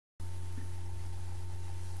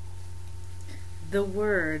The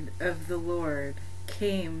word of the Lord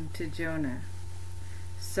came to Jonah,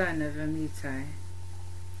 son of Amittai.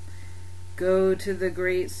 Go to the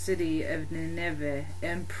great city of Nineveh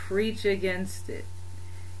and preach against it,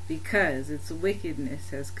 because its wickedness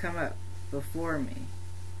has come up before me.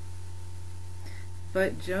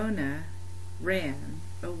 But Jonah ran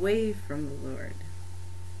away from the Lord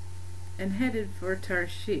and headed for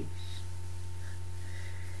Tarshish.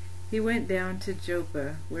 He went down to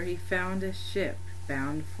Joppa, where he found a ship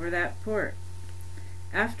bound for that port.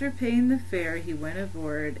 After paying the fare, he went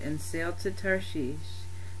aboard and sailed to Tarshish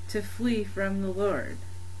to flee from the Lord.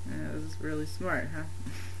 That was really smart,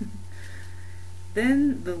 huh?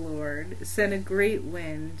 Then the Lord sent a great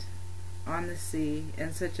wind on the sea,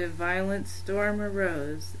 and such a violent storm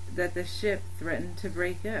arose that the ship threatened to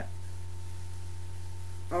break up.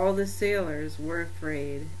 All the sailors were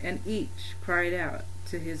afraid, and each cried out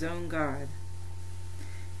to his own God.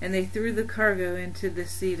 And they threw the cargo into the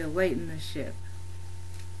sea to lighten the ship.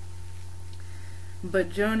 But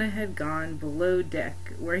Jonah had gone below deck,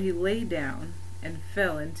 where he lay down and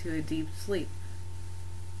fell into a deep sleep.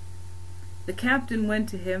 The captain went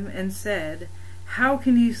to him and said, "How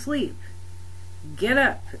can you sleep? Get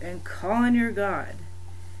up and call on your God.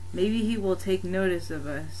 Maybe he will take notice of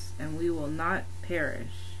us, and we will not perish."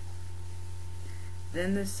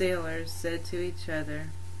 Then the sailors said to each other,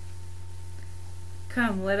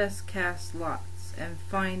 "Come, let us cast lots and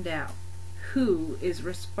find out who is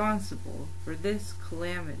responsible for this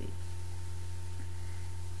calamity."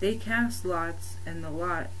 They cast lots, and the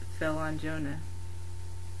lot fell on Jonah.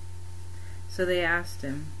 So they asked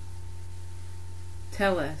him,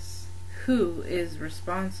 "Tell us, who is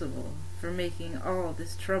responsible for making all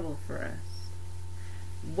this trouble for us?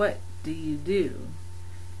 What do you do?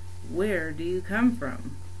 Where do you come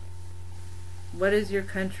from? What is your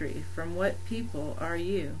country? From what people are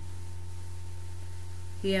you?"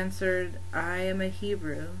 He answered, "I am a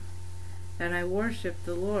Hebrew, and I worship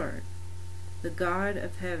the Lord, the God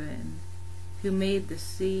of heaven, who made the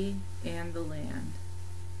sea and the land."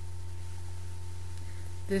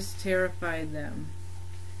 This terrified them,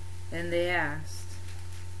 and they asked,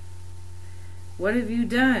 "What have you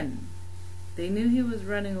done?" They knew he was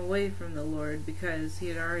running away from the Lord because he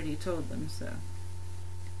had already told them so.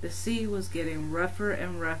 The sea was getting rougher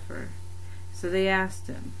and rougher, so they asked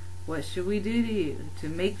him, "What should we do to you to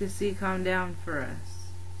make the sea calm down for us?"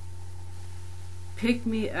 "Pick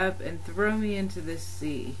me up and throw me into the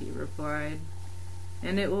sea," he replied,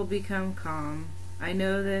 "and it will become calm. I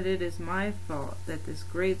know that it is my fault that this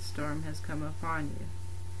great storm has come upon you."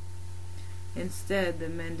 Instead, the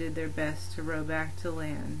men did their best to row back to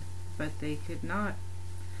land, but they could not,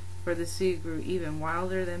 for the sea grew even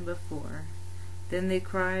wilder than before. Then they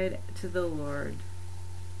cried to the Lord,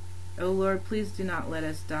 "O Lord, please do not let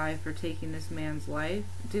us die for taking this man's life.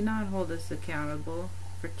 Do not hold us accountable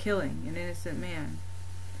for killing an innocent man.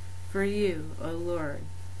 For you, O Lord,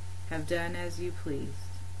 have done as you pleased."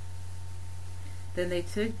 Then they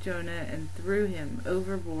took Jonah and threw him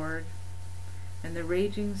overboard, and the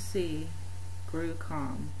raging sea grew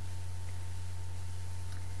calm.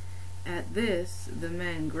 At this the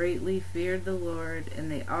men greatly feared the Lord,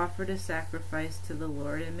 and they offered a sacrifice to the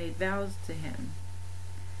Lord and made vows to him.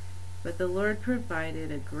 But the Lord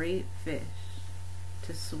provided a great fish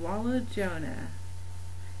to swallow Jonah,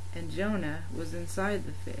 and Jonah was inside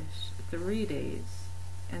the fish 3 days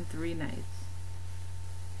and 3 nights.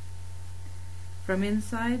 From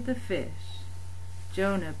inside the fish,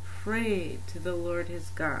 Jonah prayed to the Lord his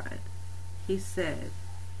God. He said,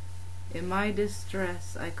 "In my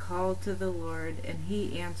distress I called to the Lord, and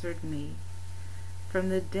he answered me. From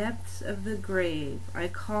the depths of the grave I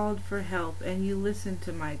called for help, and you listened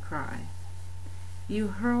to my cry. You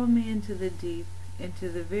hurled me into the deep, into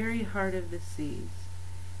the very heart of the seas,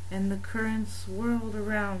 and the currents swirled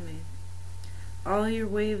around me. All your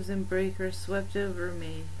waves and breakers swept over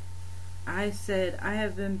me. I said, I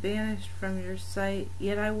have been banished from your sight,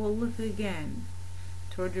 yet I will look again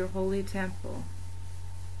toward your holy temple.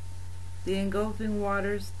 The engulfing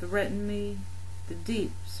waters threatened me, the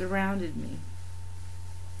deep surrounded me.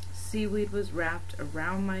 Seaweed was wrapped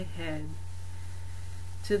around my head.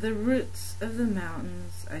 To the roots of the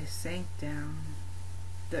mountains I sank down.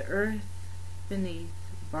 The earth beneath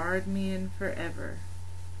barred me in forever.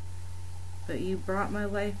 But you brought my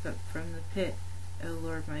life up from the pit, O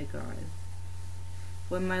Lord my God.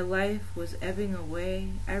 When my life was ebbing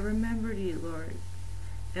away, I remembered you, Lord,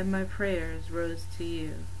 and my prayers rose to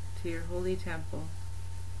you, to your holy temple.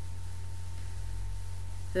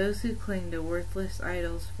 Those who cling to worthless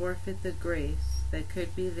idols forfeit the grace that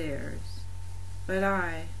could be theirs. But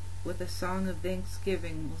I, with a song of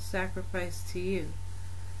thanksgiving will sacrifice to you.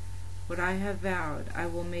 What I have vowed I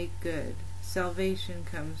will make good. Salvation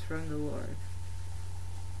comes from the Lord."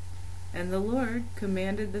 And the Lord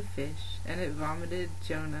commanded the fish, and it vomited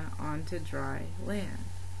Jonah onto dry land.